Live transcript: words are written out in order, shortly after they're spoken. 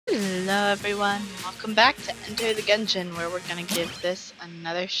Hello everyone, welcome back to Enter the Gungeon, where we're gonna give this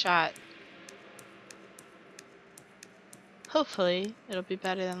another shot. Hopefully, it'll be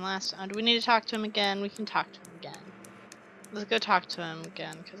better than last time. Do we need to talk to him again? We can talk to him again. Let's go talk to him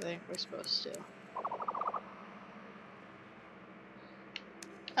again, because I think we're supposed to.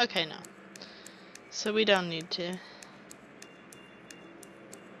 Okay, no. So we don't need to.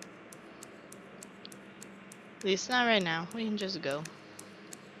 At least not right now. We can just go.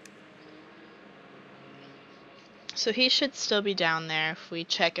 So he should still be down there if we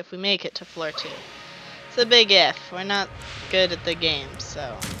check if we make it to floor 2. It's a big if. We're not good at the game,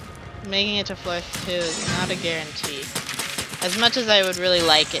 so making it to floor 2 is not a guarantee. As much as I would really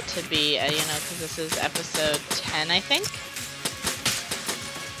like it to be, because this is episode 10, I think.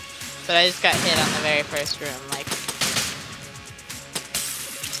 But I just got hit on the very first room, like.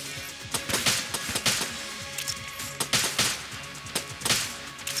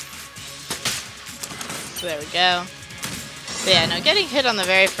 So there we go. But yeah, no, getting hit on the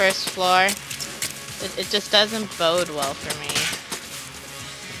very first floor, it just doesn't bode well for me.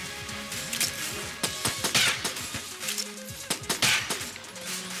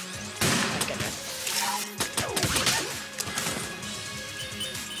 Oh goodness.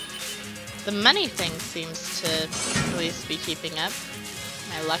 The money thing seems to at least be keeping up.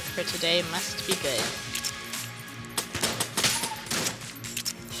 My luck for today must be good.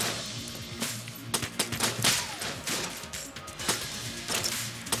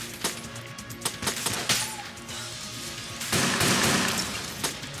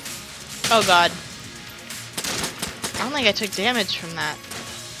 Oh god. I don't think I took damage from that.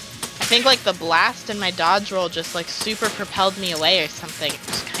 I think like the blast and my dodge roll just like super propelled me away or something. It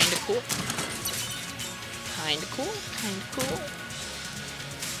was kinda cool. Kinda cool. Kinda cool.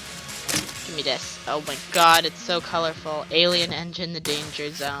 Give me this. Oh my god, it's so colorful. Alien engine, the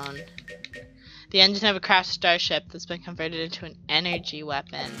danger zone. The engine of a crashed starship that's been converted into an energy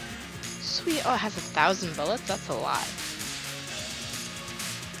weapon. Sweet. Oh, it has 1,000 bullets? That's a lot.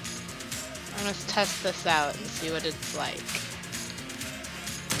 I'm gonna test this out and see what it's like.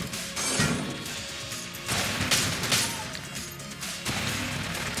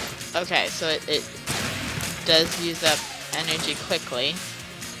 Okay, so it does use up energy quickly.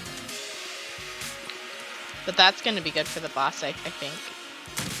 But that's gonna be good for the boss, I think.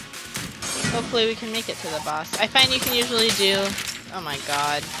 Hopefully we can make it to the boss. I find you can usually do, oh my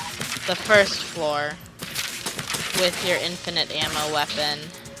god, the first floor with your infinite ammo weapon.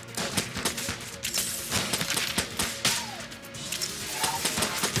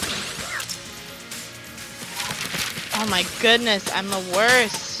 Oh my goodness, I'm the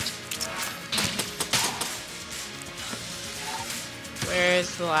worst.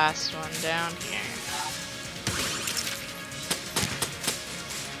 Where's the last one? Down here.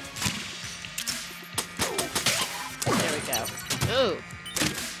 There we go. Ooh.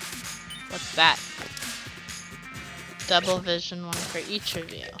 What's that? Double vision, one for each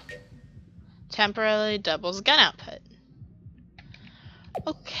of you. Temporarily doubles gun output.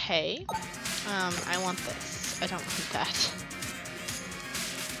 Okay. I want this. I don't want that.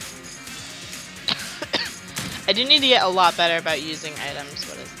 I do need to get a lot better about using items.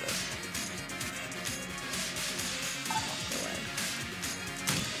 What is this?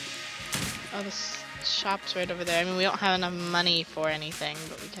 Oh, this shop's right over there. I mean, we don't have enough money for anything,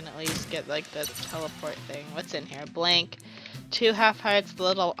 but we can at least get, like, the teleport thing. What's in here? Blank. 2 half hearts,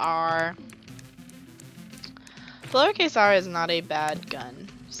 little R. The lowercase r is not a bad gun,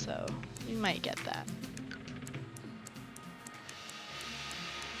 so we might get that.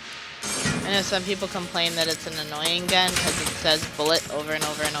 I know some people complain that it's an annoying gun because it says bullet over and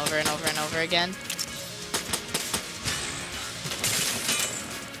over and over and over and over again.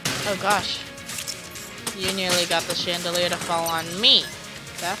 Oh gosh. You nearly got the chandelier to fall on me.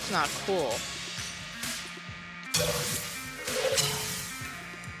 That's not cool.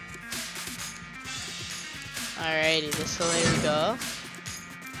 Alrighty, this way we go.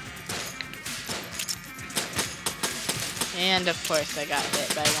 And of course I got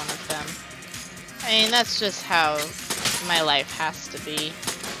hit by one of them. I mean, that's just how my life has to be.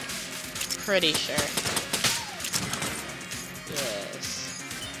 Pretty sure. Yes.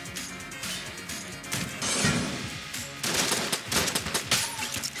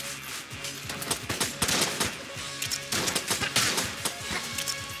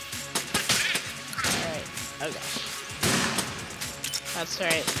 Alright. Oh gosh. That's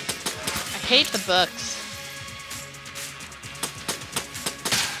right. I hate the books.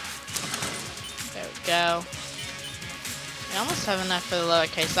 Go. We almost have enough for the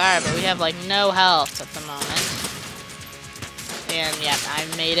lowercase r, but we have like no health at the moment. And yep, I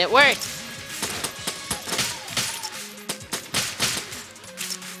made it worse.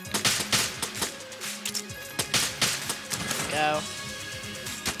 Go.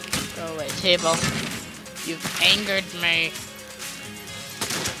 Go away, table. You've angered me.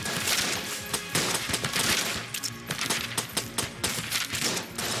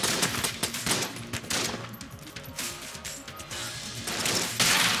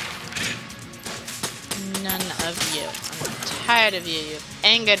 None of you. I'm tired of you. You've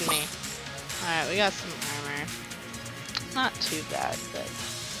angered me. Alright, we got some armor. Not too bad, but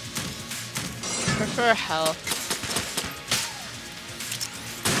prefer health.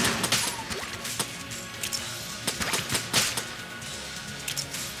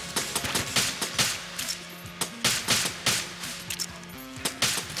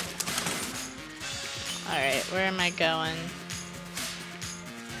 Alright, where am I going?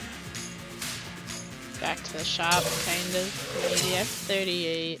 Back to the shop, kind of. Maybe I have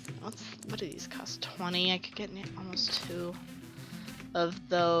 38. What do these cost? 20? I could get almost 2 of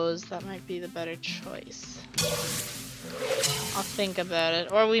those. That might be the better choice. I'll think about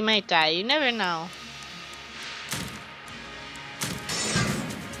it. Or we might die. You never know.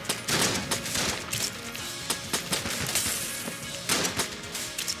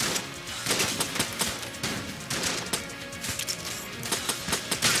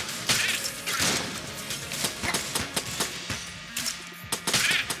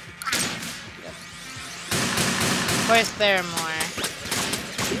 Of course there are more.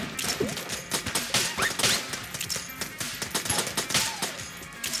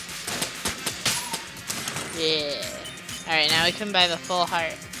 Yeah. Alright, now we can buy the full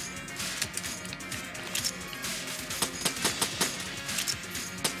heart.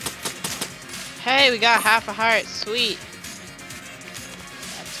 Hey, we got half a heart. Sweet.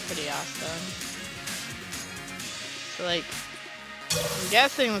 That's pretty awesome. So, like, I'm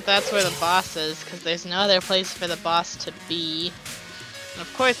guessing that that's where the boss is, because there's no other place for the boss to be. And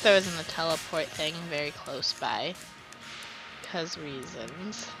of course there wasn't a teleport thing very close by. Because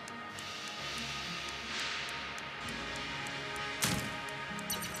reasons.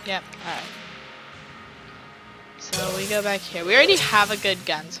 Yep, alright. So we go back here. We already have a good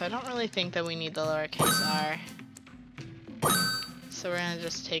gun, so I don't really think that we need the lowercase r. So we're gonna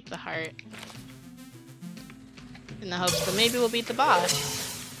just take the heart. In the hopes that maybe we'll beat the boss.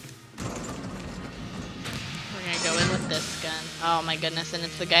 We're gonna go in with this gun. Oh my goodness, and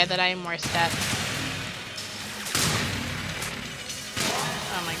it's the guy that I am worst at.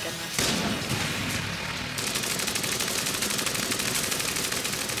 Oh my goodness.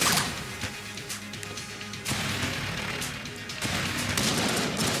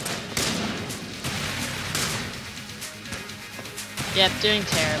 Yep, doing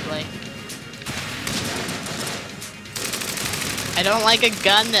terribly. I don't like a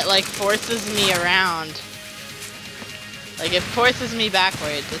gun that, like, forces me around. Like, it forces me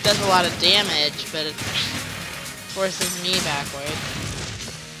backwards. It does a lot of damage, but it forces me backwards.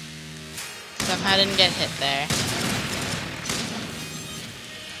 Somehow I didn't get hit there.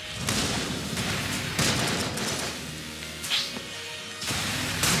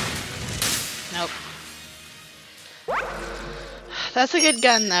 Nope. That's a good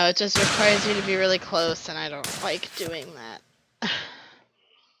gun, though. It just requires you to be really close, and I don't like doing that.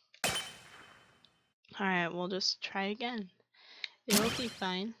 Alright, we'll just try again. It'll be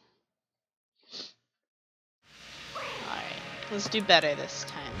fine. Alright, let's do better this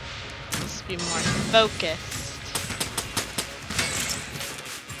time. Let's be more focused.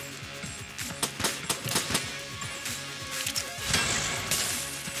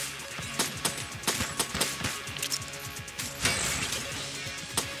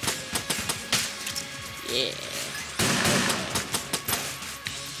 Yeah.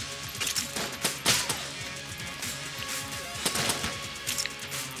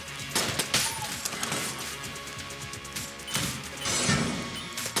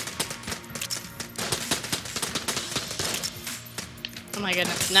 Oh my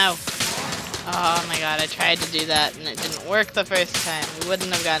goodness, no. Oh my god, I tried to do that and it didn't work the first time. We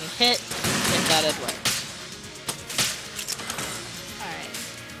wouldn't have gotten hit if that had worked. Alright.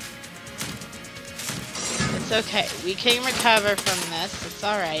 It's okay. We can recover from this. It's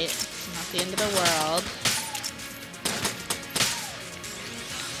alright. It's not the end of the world.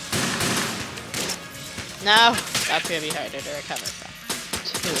 No! That's gonna be harder to recover from.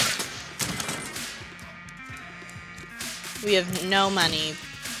 Two. We have no money,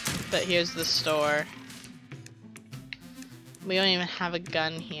 but here's the store. We don't even have a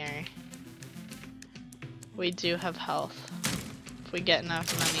gun here. We do have health. If we get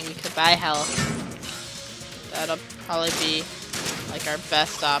enough money, we could buy health. That'll probably be like our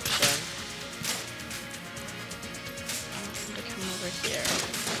best option. To come over here.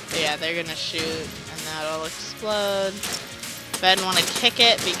 But yeah, they're gonna shoot, and that'll explode. But I didn't want to kick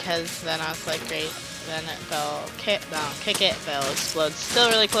it because then I was like, great. Then they'll kick it, they'll explode still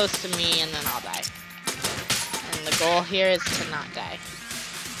really close to me, and then I'll die. And the goal here is to not die.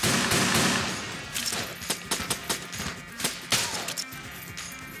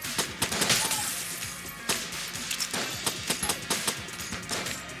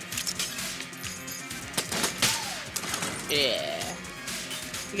 Yeah.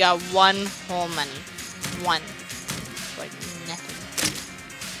 We got one whole money. One. Like nothing.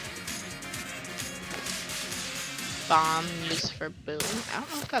 Bomb used for boom. I don't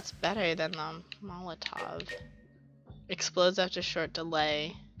know if that's better than the Molotov. Explodes after short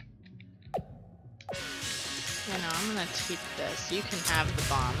delay. You know, I'm gonna keep this. You can have the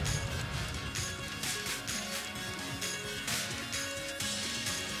bomb.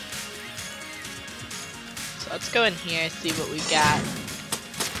 So let's go in here, see what we got.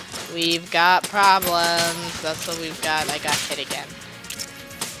 We've got problems. That's what we've got. I got hit again.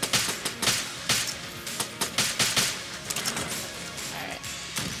 Alright.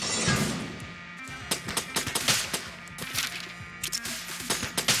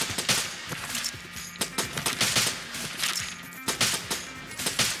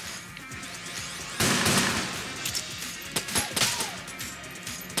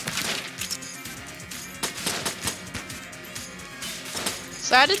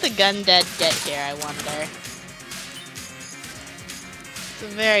 So how did the gun dead get here, I wonder? It's a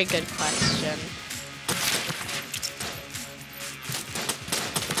very good question.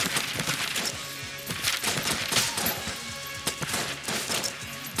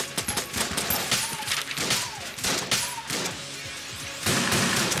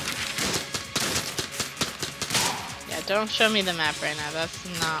 Yeah, don't show me the map right now. That's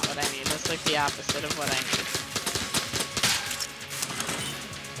not what I need. That's like the opposite of what I need.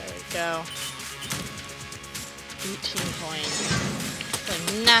 Go. 18 coins. For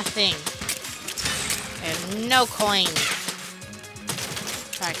nothing. I have no coins.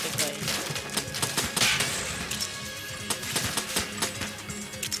 Practically.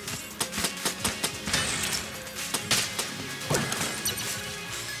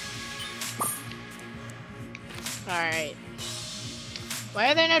 Alright.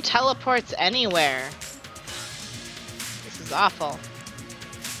 Why are there no teleports anywhere? This is awful.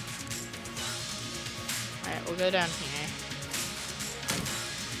 Alright, we'll go down here.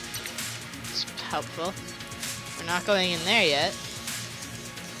 It's helpful. We're not going in there yet.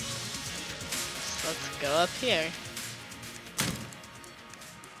 So let's go up here.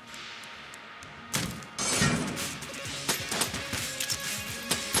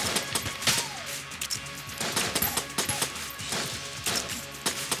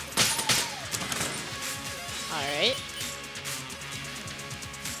 Alright.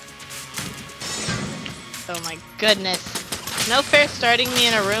 Oh my goodness. No fair starting me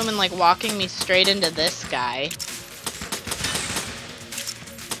in a room and like walking me straight into this guy.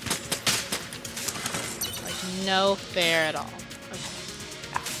 Like no fair at all. Okay.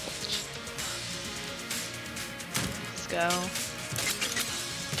 Ouch. Let's go.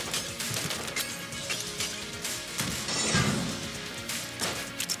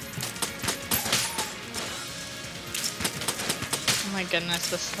 Oh my goodness,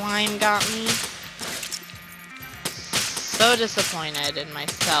 the slime got me. So disappointed in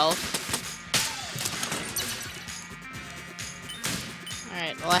myself.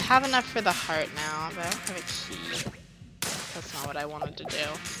 Alright, well I have enough for the heart now, but I don't have a key. That's not what I wanted to do.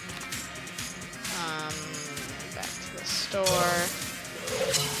 Back to the store.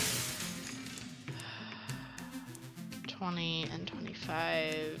 20 and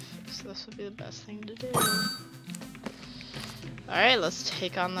 25. So this would be the best thing to do. Alright, let's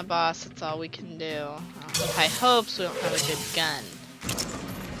take on the boss. That's all we can do. High hopes we don't have a good gun.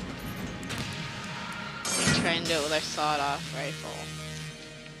 We'll try and do it with our sawed-off rifle.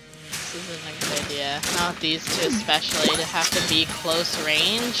 This isn't a good idea. Not with these two especially, to have to be close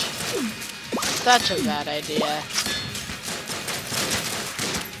range. Such a bad idea.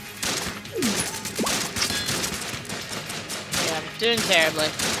 Yeah, I'm doing terribly.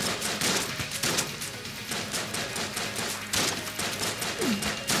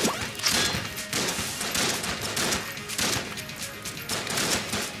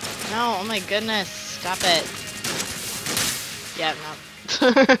 No, oh my goodness, stop it. Yeah, no.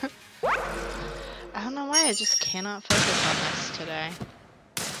 I don't know why, I just cannot focus on this today.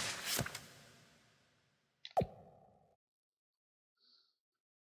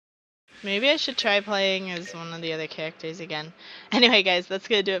 Maybe I should try playing as one of the other characters again. Anyway, guys, that's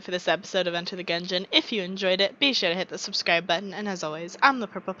going to do it for this episode of Enter the Gungeon. If you enjoyed it, be sure to hit the subscribe button. And as always, I'm the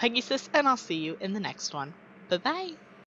Purple Pegasus, and I'll see you in the next one. Bye-bye!